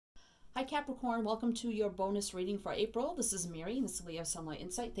Hi Capricorn, welcome to your bonus reading for April. This is Mary, and this is Leo Sunlight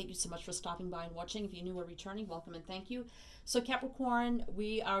Insight. Thank you so much for stopping by and watching. If you're new or returning, welcome and thank you. So Capricorn,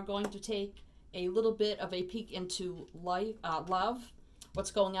 we are going to take a little bit of a peek into life, love, what's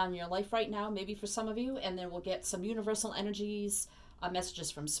going on in your life right now, maybe for some of you, and then we'll get some universal energies,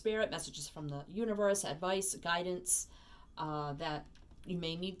 messages from spirit, messages from the universe, advice, guidance that you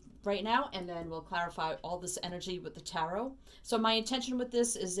may need right now, and then we'll clarify all this energy with the tarot. So my intention with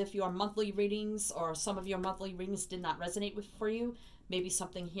this is if your monthly readings or some of your monthly readings did not resonate for you, maybe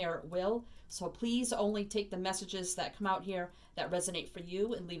something here will. So please only take the messages that come out here that resonate for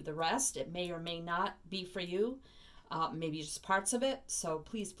you and leave the rest. It may or may not be for you, maybe just parts of it. So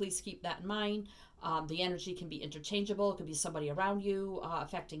please keep that in mind. The energy can be interchangeable. It could be somebody around you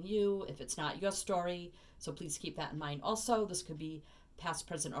affecting you if it's not your story. So please keep that in mind. Also, this could be past,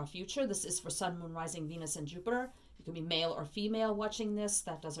 present, or future. This is for Sun, Moon, Rising, Venus, and Jupiter. You can be male or female watching this.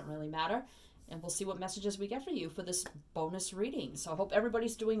 That doesn't really matter. And we'll see what messages we get for you for this bonus reading. So I hope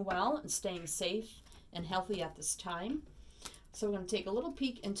everybody's doing well and staying safe and healthy at this time. So we're going to take a little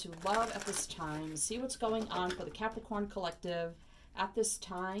peek into love at this time, see what's going on for the Capricorn collective at this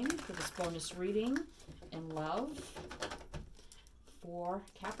time for this bonus reading in love for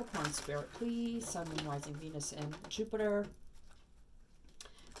Capricorn spirit, please. Sun, Moon, Rising, Venus, and Jupiter.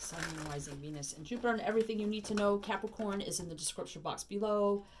 Sun, Moon, Rising, Venus, and Jupiter, and everything you need to know, Capricorn, is in the description box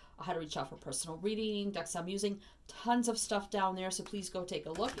below. How to reach out for personal reading, decks I'm using, tons of stuff down there, so please go take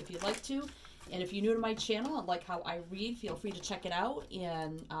a look if you'd like to. And if you're new to my channel and like how I read, feel free to check it out,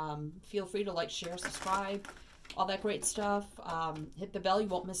 and feel free to like, share, subscribe, all that great stuff. Hit the bell, you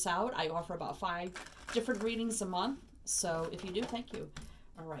won't miss out. I offer about 5 different readings a month, so if you do, thank you.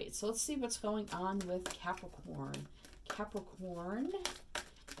 All right, so let's see what's going on with Capricorn. Capricorn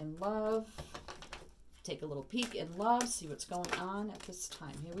in love. Take a little peek in love, see what's going on at this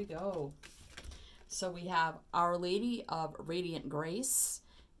time. Here we go. So we have Our Lady of Radiant Grace,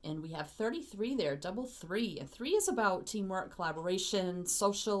 and we have 33 there, double 3. And 3 is about teamwork, collaboration,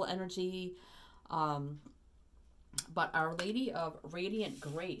 social energy. But Our Lady of Radiant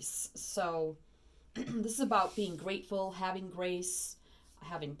Grace. So this is about being grateful, having grace,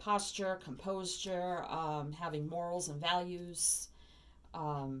 having posture, composure, having morals and values.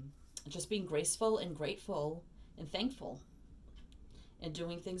 Just being graceful and grateful and thankful and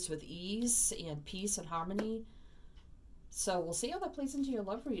doing things with ease and peace and harmony. So we'll see how that plays into your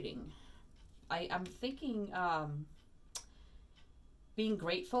love reading. I'm thinking being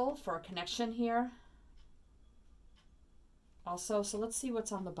grateful for a connection here also. So let's see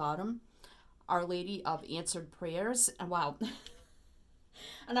what's on the bottom. Our Lady of Answered Prayers. And wow.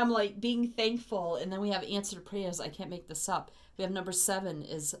 And I'm like being thankful, and then we have answered prayers. I can't make this up. We have number 7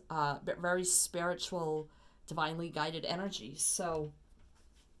 is very spiritual, divinely guided energy. So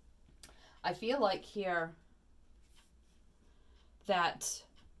I feel like here that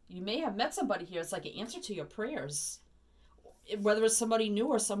you may have met somebody here. It's like an answer to your prayers, whether it's somebody new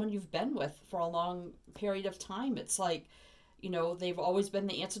or someone you've been with for a long period of time. It's like, you know, they've always been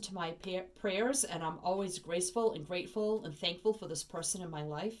the answer to my prayers, and I'm always graceful and grateful and thankful for this person in my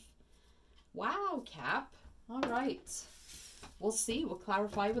life. Wow, Cap. All right. We'll see. We'll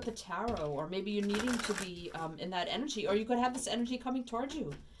clarify with the tarot, or maybe you're needing to be in that energy, or you could have this energy coming towards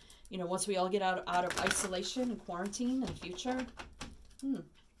you. You know, once we all get out of isolation and quarantine in the future.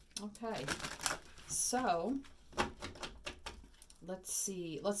 Okay. So let's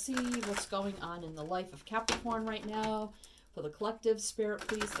see what's going on in the life of Capricorn right now. For the collective spirit,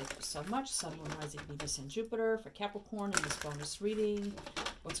 please. Thank you so much. Sun, Moon, Rising, Venus, and Jupiter for Capricorn in this bonus reading.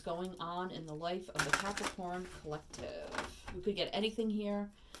 What's going on in the life of the Capricorn collective? We could get anything here.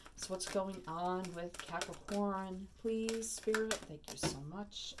 So what's going on with Capricorn, please, Spirit? Thank you so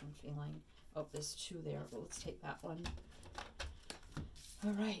much. I'm feeling, oh, there's 2 there. Well, let's take that one.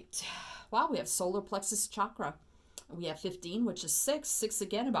 All right. Wow, we have solar plexus chakra. We have 15, which is 6. 6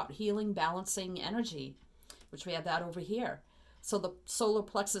 again about healing, balancing energy, which we have that over here. So the solar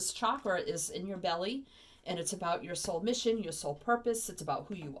plexus chakra is in your belly, and it's about your soul mission, your soul purpose. It's about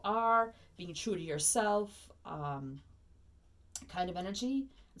who you are, being true to yourself, kind of energy.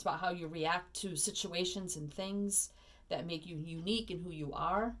 It's about how you react to situations and things that make you unique in who you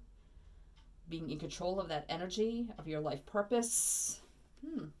are, being in control of that energy, of your life purpose.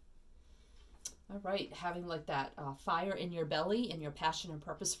 All right, having like that fire in your belly and your passion and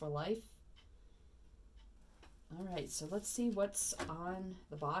purpose for life. All right, so let's see what's on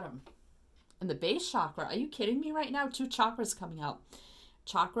the bottom. And the base chakra, are you kidding me right now? 2 chakras coming out.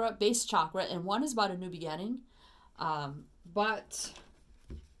 Chakra, base chakra, and one is about a new beginning. But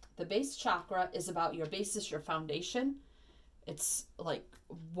the base chakra is about your basis, your foundation. It's like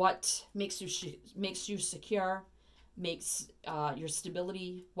what makes you secure, makes your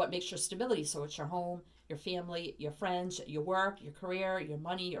stability, what makes your stability. So it's your home, your family, your friends, your work, your career, your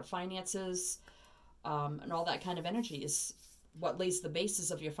money, your finances, and all that kind of energy is what lays the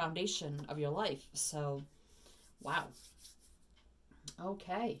basis of your foundation of your life. So, wow.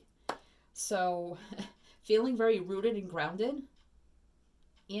 Okay. So, feeling very rooted and grounded,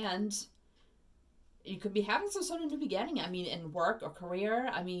 and you could be having some sort of new beginning. I mean, in work or career.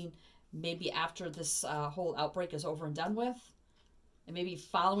 I mean, maybe after this whole outbreak is over and done with, and maybe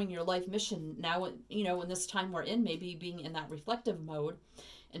following your life mission now, you know, in this time we're in, maybe being in that reflective mode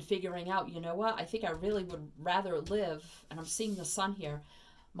and figuring out, you know what, I think I really would rather live, and I'm seeing the sun here,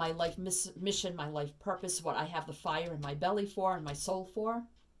 my life mission, my life purpose, what I have the fire in my belly for and my soul for,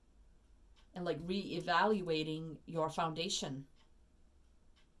 and like reevaluating your foundation,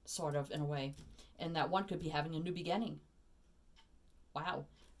 sort of, in a way. And that one could be having a new beginning. Wow,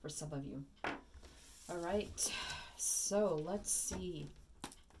 for some of you. All right, so let's see.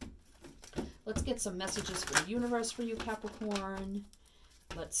 Let's get some messages for the universe for you, Capricorn.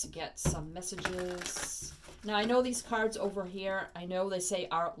 Let's get some messages. Now, I know these cards over here, I know they say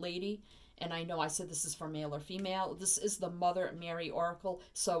Our Lady, and I know I said this is for male or female. This is the Mother Mary Oracle,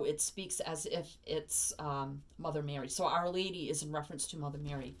 so it speaks as if it's Mother Mary. So Our Lady is in reference to Mother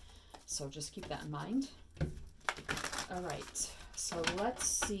Mary. So just keep that in mind. All right, so let's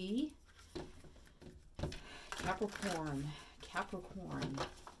see. Capricorn, Capricorn,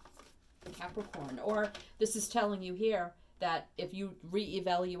 Capricorn. Or this is telling you here that if you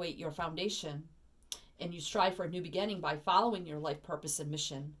reevaluate your foundation and you strive for a new beginning by following your life purpose and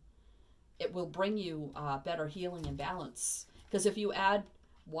mission, it will bring you better healing and balance. Because if you add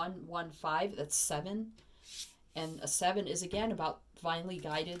 115, that's 7. And a 7 is, again, about divinely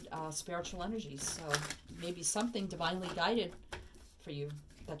guided spiritual energies. So maybe something divinely guided for you,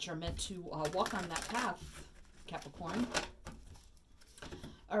 that you're meant to walk on that path, Capricorn.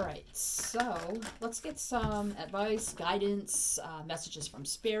 All right, so let's get some advice, guidance, messages from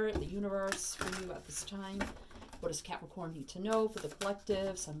Spirit, the universe for you at this time. What does Capricorn need to know for the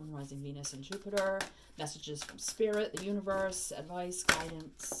collective? Sun, Moon, Rising, Venus, and Jupiter. Messages from Spirit, the universe, advice,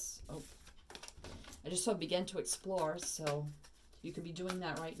 guidance. Oh, I just saw begin to explore, so you could be doing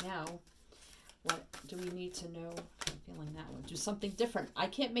that right now. What do we need to know? I'm feeling that one. Do something different. I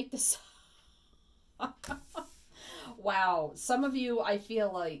can't make this. Wow. Some of you, I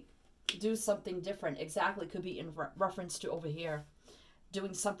feel like, do something different. Exactly. Could be in reference to over here.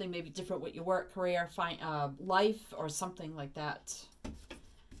 Doing something maybe different with your work, career, life, or something like that.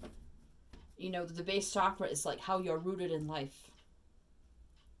 You know, the base chakra is like how you're rooted in life.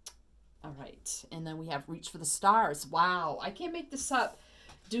 All right. And then we have reach for the stars. Wow. I can't make this up.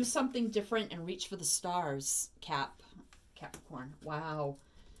 Do something different and reach for the stars, Capricorn. Wow.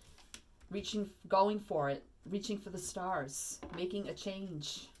 Going for it. Reaching for the stars. Making a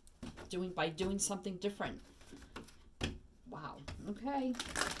change. By doing something different. Wow. Okay.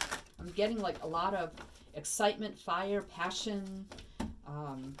 I'm getting like a lot of excitement, fire, passion,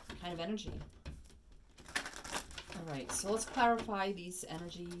 kind of energy. All right. So let's clarify these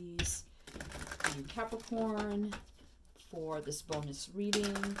energies for you, Capricorn, for this bonus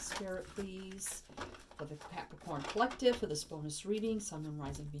reading. Spirit, please. For the Capricorn Collective, for this bonus reading. Sun, Moon,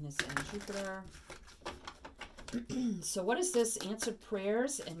 Rising, Venus, and Jupiter. So what is this? Answered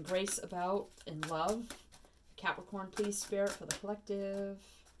prayers and grace about in love. Capricorn, please, Spirit, for the collective.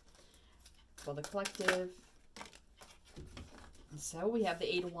 For the collective. So we have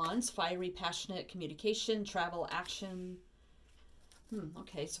the 8 of Wands, fiery, passionate communication, travel, action.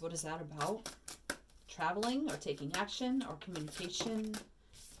 Okay, so what is that about? Traveling or taking action or communication.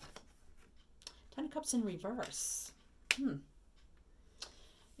 10 of Cups in reverse. You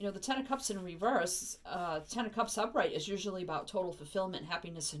know, the 10 of Cups in reverse, 10 of Cups upright is usually about total fulfillment,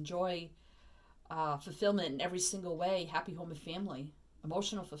 happiness, and joy. Fulfillment in every single way, happy home and family,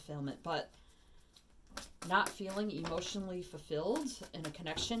 emotional fulfillment, but not feeling emotionally fulfilled in a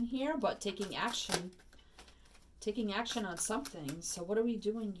connection here, but taking action on something. So what are we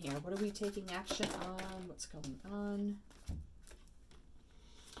doing here? What are we taking action on? What's going on?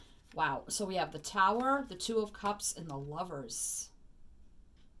 Wow. So we have the Tower, the 2 of Cups, and the Lovers.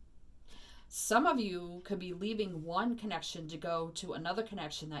 Some of you could be leaving one connection to go to another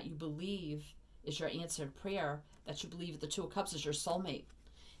connection that you believe is your answered prayer, that you believe the 2 of Cups is your soulmate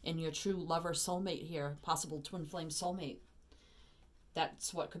and your true lover soulmate here, possible twin flame soulmate.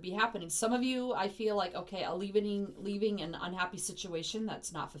 That's what could be happening. Some of you, I feel like, okay, leaving an unhappy situation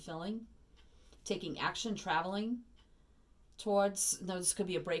that's not fulfilling, taking action, traveling towards, no, this could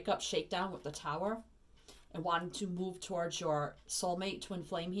be a breakup, shakedown with the Tower. and wanting to move towards your soulmate twin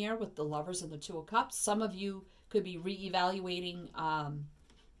flame here with the Lovers and the Two of Cups. Some of you could be reevaluating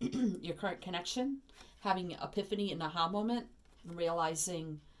your current connection, having an epiphany and aha moment, and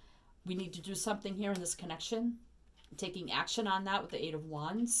realizing we need to do something here in this connection, taking action on that with the Eight of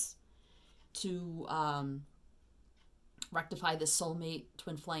Wands to rectify this soulmate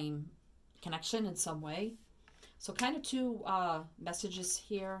twin flame connection in some way. So kind of two messages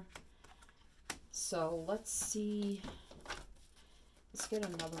here. So let's see. Let's get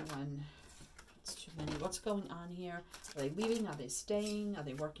another one. It's too many. What's going on here? Are they leaving? Are they staying? Are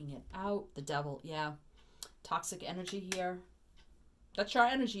they working it out? The Devil, yeah. Toxic energy here. That's your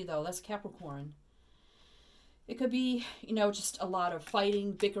energy, though. That's Capricorn. It could be, you know, just a lot of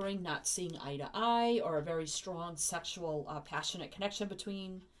fighting, bickering, not seeing eye to eye, or a very strong sexual, passionate connection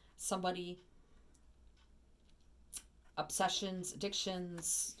between somebody. Obsessions,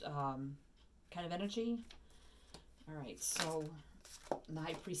 addictions, kind of energy. All right, so the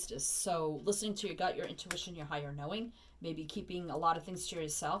High Priestess. So listening to your gut, your intuition, your higher knowing. Maybe keeping a lot of things to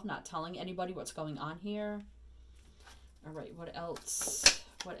yourself, not telling anybody what's going on here. All right, what else?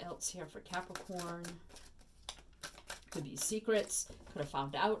 What else here for Capricorn? Could be secrets. Could have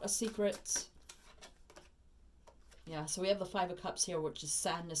found out a secret. Yeah, so we have the Five of Cups here, which is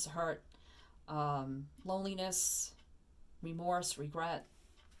sadness, hurt, loneliness, remorse, regret.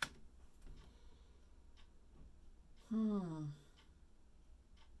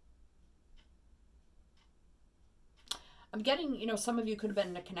 I'm getting, you know, some of you could have been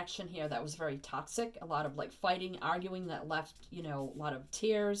in a connection here that was very toxic. A lot of like fighting, arguing that left, you know, a lot of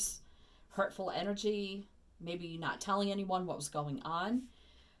tears, hurtful energy, maybe not telling anyone what was going on.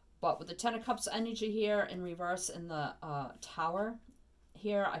 But with the Ten of Cups energy here in reverse in the Tower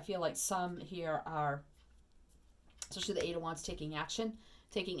here, I feel like some here are, especially the Eight of Wands, taking action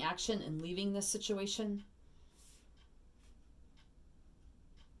and leaving this situation.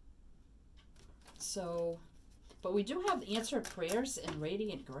 So, but we do have answered prayers and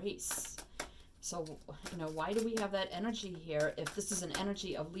radiant grace. So, you know, why do we have that energy here if this is an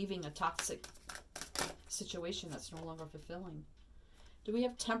energy of leaving a toxic situation that's no longer fulfilling? Do we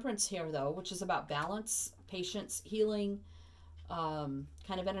have Temperance here, though, which is about balance, patience, healing, kind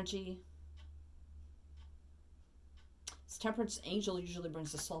of energy? This Temperance angel usually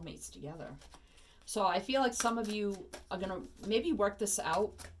brings the soulmates together. So I feel like some of you are going to maybe work this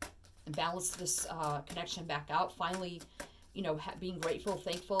out and balance this connection back out. Finally, you know, being grateful,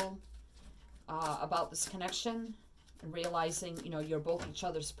 thankful about this connection and realizing, you know, you're both each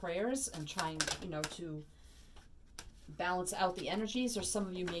other's prayers and trying, you know, to balance out the energies. Or some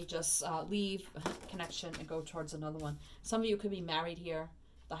of you may just leave a connection and go towards another one. Some of you could be married here,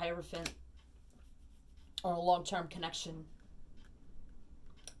 the Hierophant, or a long-term connection.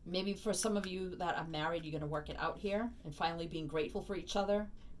 Maybe for some of you that are married, you're going to work it out here and finally being grateful for each other,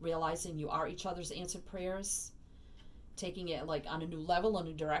 realizing you are each other's answered prayers, taking it like on a new level, a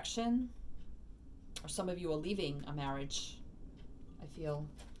new direction. Or some of you are leaving a marriage, I feel.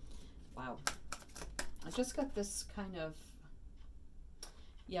 Wow. I just got this kind of,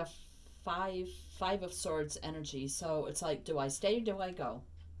 yeah, five of Swords energy. So it's like, do I stay or do I go?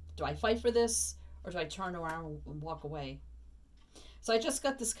 Do I fight for this or do I turn around and walk away? So I just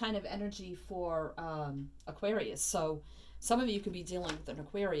got this kind of energy for Aquarius. So some of you could be dealing with an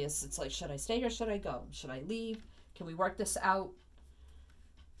Aquarius. It's like, should I stay or should I go? Should I leave? Can we work this out?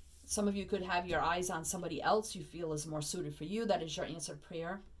 Some of you could have your eyes on somebody else you feel is more suited for you. That is your answered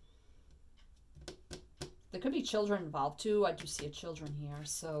prayer. There could be children involved too. I do see a children here.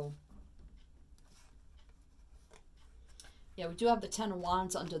 So, yeah, we do have the Ten of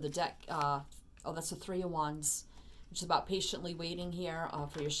Wands under the deck. Oh, that's the Three of Wands, which is about patiently waiting here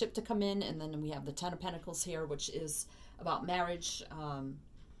for your ship to come in. And then we have the Ten of Pentacles here, which is about marriage,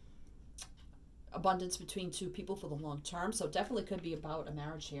 abundance between two people for the long term. So definitely could be about a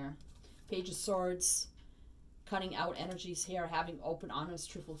marriage here. Page of Swords, cutting out energies here, having open,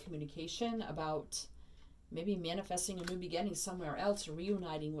 honest, truthful communication about maybe manifesting a new beginning somewhere else, or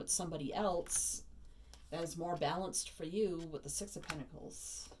reuniting with somebody else that is more balanced for you with the Six of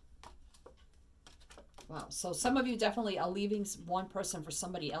Pentacles. Wow. So some of you definitely are leaving one person for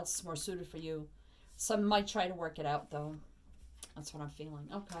somebody else more suited for you. Some might try to work it out, though. That's what I'm feeling.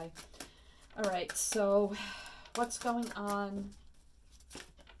 Okay. All right. So what's going on?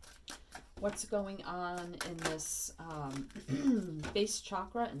 What's going on in this base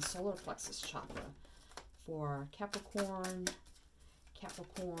chakra and solar plexus chakra for Capricorn?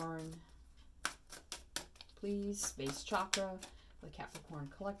 Capricorn, please. Base chakra, the Capricorn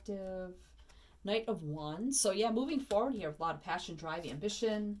collective. Knight of Wands. So yeah, moving forward here with a lot of passion, drive,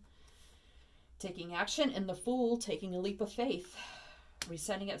 ambition. taking action, and the Fool, taking a leap of faith.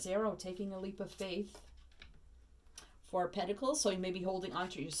 Resetting at 0, taking a leap of faith. 4 of Pentacles, so you may be holding on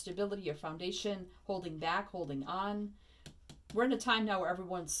to your stability, your foundation, holding back, holding on. We're in a time now where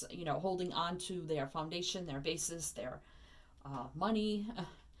everyone's, you know, holding on to their foundation, their basis, their money,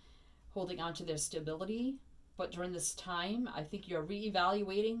 holding on to their stability. But during this time, I think you're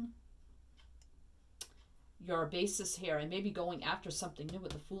reevaluating your basis here and maybe going after something new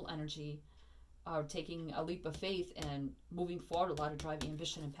with the Fool energy, taking a leap of faith and moving forward, a lot of drive,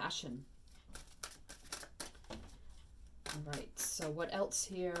 ambition, and passion. All right, so what else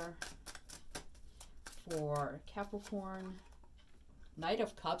here for Capricorn? Knight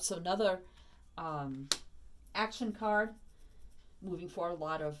of Cups, so another action card. Moving forward, a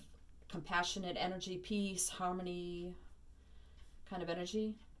lot of compassionate energy, peace, harmony kind of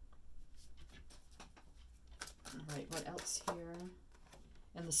energy. All right, what else here?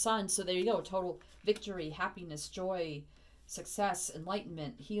 And the Sun, so there you go, total victory, happiness, joy, success,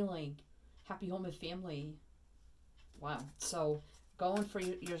 enlightenment, healing, happy home and family. Wow, so going for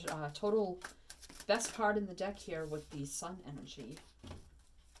your total best card in the deck here with the Sun energy.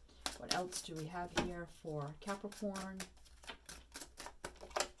 What else do we have here for Capricorn?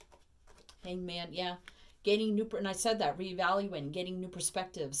 Hangman, yeah. Gaining new, and I said that, reevaluating, getting new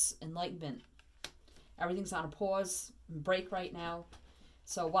perspectives, enlightenment. Everything's on a pause, break right now.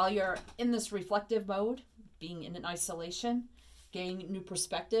 So while you're in this reflective mode, being in an isolation, gaining new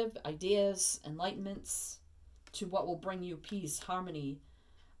perspective, ideas, enlightenments to what will bring you peace, harmony,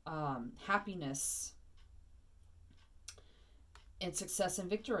 happiness, and success and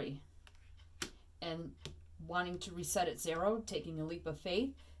victory. And wanting to reset at 0, taking a leap of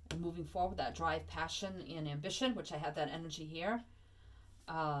faith, and moving forward with that drive, passion, and ambition, which I have that energy here.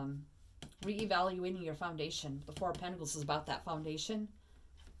 Reevaluating your foundation. The 4 of Pentacles is about that foundation.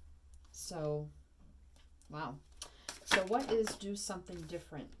 So, wow. So what is do something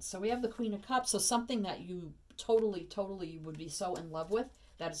different? So we have the Queen of Cups. So something that you totally would be so in love with,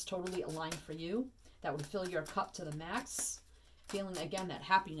 that is totally aligned for you, that would fill your cup to the max. Feeling, again, that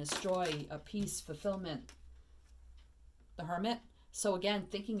happiness, joy, peace, fulfillment. The Hermit. So again,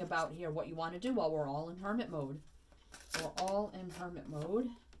 thinking about here what you want to do while we're all in Hermit mode. We're all in Hermit mode.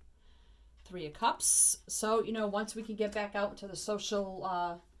 3 of Cups. So, you know, once we can get back out into the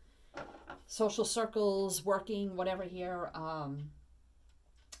social circles, working, whatever here.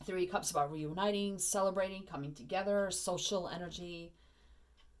 3 of Cups about reuniting, celebrating, coming together, social energy.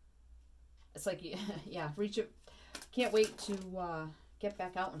 It's like, yeah, reach it. Can't wait to get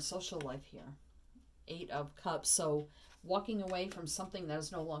back out in social life here. 8 of Cups. So walking away from something that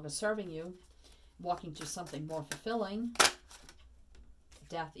is no longer serving you, walking to something more fulfilling.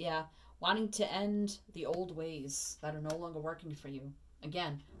 Death, yeah. Wanting to end the old ways that are no longer working for you.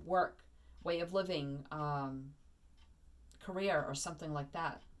 Again, work, way of living, career, or something like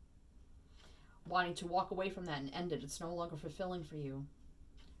that. Wanting to walk away from that and end it. It's no longer fulfilling for you.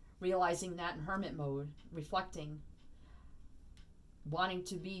 Realizing that in Hermit mode, reflecting. Wanting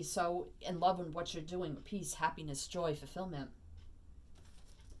to be so in love with what you're doing. Peace, happiness, joy, fulfillment.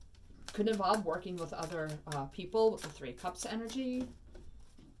 Could involve working with other people with the 3 of Cups energy.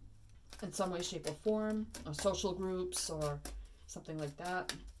 In some way, shape, or form. Or social groups or something like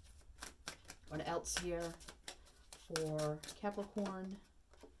that. What else here for Capricorn?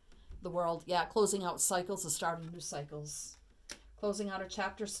 The World. Yeah, closing out cycles and starting new cycles. Closing out a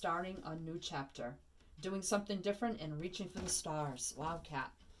chapter, starting a new chapter. Doing something different and reaching for the stars. Wow,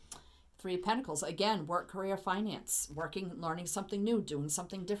 Cat. 3 of Pentacles. Again, work, career, finance. Working, learning something new, doing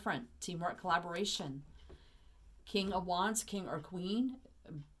something different. Teamwork, collaboration. King of Wands, king or queen.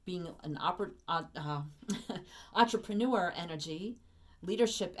 Being an entrepreneur energy.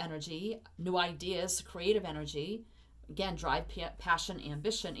 Leadership energy. New ideas, creative energy. Again, drive, passion,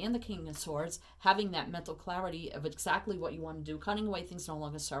 ambition, and the King of Swords, having that mental clarity of exactly what you want to do, cutting away things no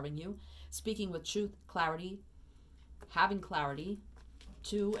longer serving you, speaking with truth, clarity, having clarity.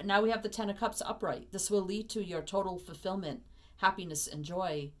 And now we have the 10 of Cups upright. This will lead to your total fulfillment, happiness, and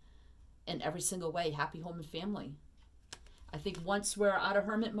joy in every single way, happy home and family. I think once we're out of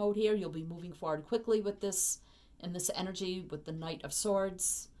Hermit mode here, you'll be moving forward quickly with this, in this energy with the Knight of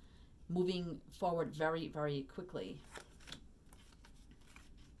Swords. Moving forward very quickly.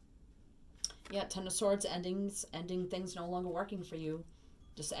 Yeah, 10 of Swords, ending things no longer working for you.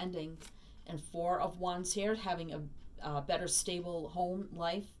 Just ending. And 4 of Wands here, having a better stable home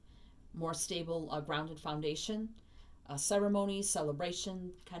life. More stable grounded foundation. Ceremony,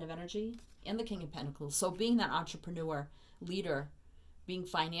 celebration kind of energy. And the King of Pentacles. So being that entrepreneur, leader, being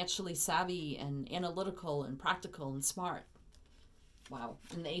financially savvy and analytical and practical and smart. Wow.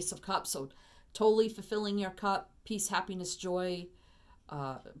 And the Ace of Cups. So totally fulfilling your cup, peace, happiness, joy,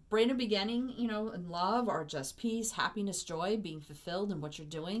 brand new beginning, you know, in love, or just peace, happiness, joy, being fulfilled in what you're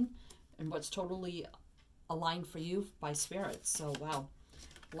doing and what's totally aligned for you by spirit. So, wow.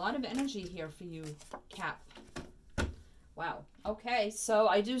 A lot of energy here for you, Cap. Wow. Okay, so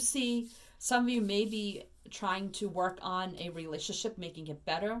I do see some of you may be trying to work on a relationship, making it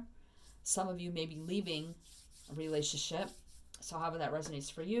better. Some of you may be leaving a relationship. So however that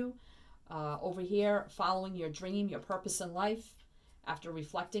resonates for you. Over here, following your dream, your purpose in life. After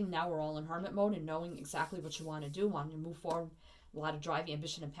reflecting, now we're all in hermit mode and knowing exactly what you want to do, wanting to move forward. A lot of drive,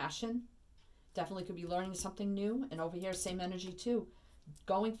 ambition, and passion. Definitely could be learning something new. And over here, same energy too.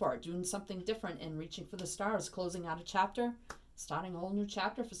 Going for it, doing something different and reaching for the stars, closing out a chapter, starting a whole new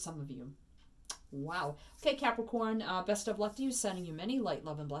chapter for some of you. Wow. Okay, Capricorn, best of luck to you, sending you many light,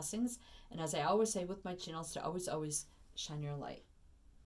 love, and blessings. And as I always say with my channels, to always, always shine your light.